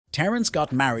Terrence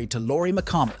got married to Lori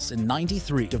McComas in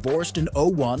 '93, divorced in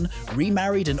 '01,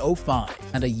 remarried in '05,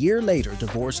 and a year later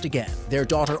divorced again. Their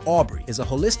daughter Aubrey is a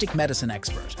holistic medicine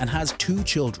expert and has 2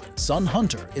 children. Son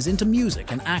Hunter is into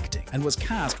music and acting and was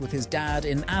cast with his dad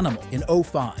in Animal in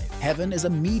 '05. Heaven is a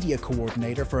media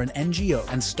coordinator for an NGO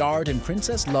and starred in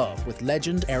Princess Love with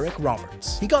legend Eric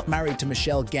Roberts. He got married to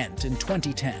Michelle Gent in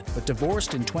 2010 but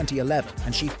divorced in 2011,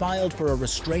 and she filed for a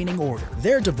restraining order.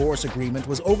 Their divorce agreement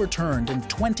was overturned in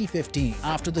 2015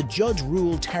 after the judge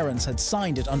ruled Terrence had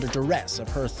signed it under duress of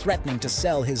her threatening to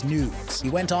sell his nudes. He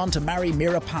went on to marry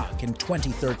Mira Pak in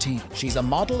 2013. She's a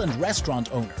model and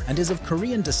restaurant owner and is of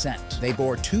Korean descent. They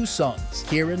bore 2 sons,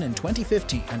 Kieran in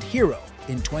 2015 and Hiro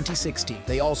in 2016.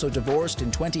 They also divorced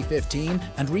in 2015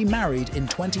 and remarried in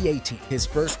 2018. His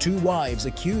first 2 wives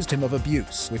accused him of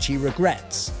abuse, which he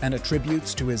regrets and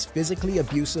attributes to his physically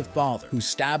abusive father, who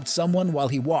stabbed someone while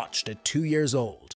he watched at 2 years old.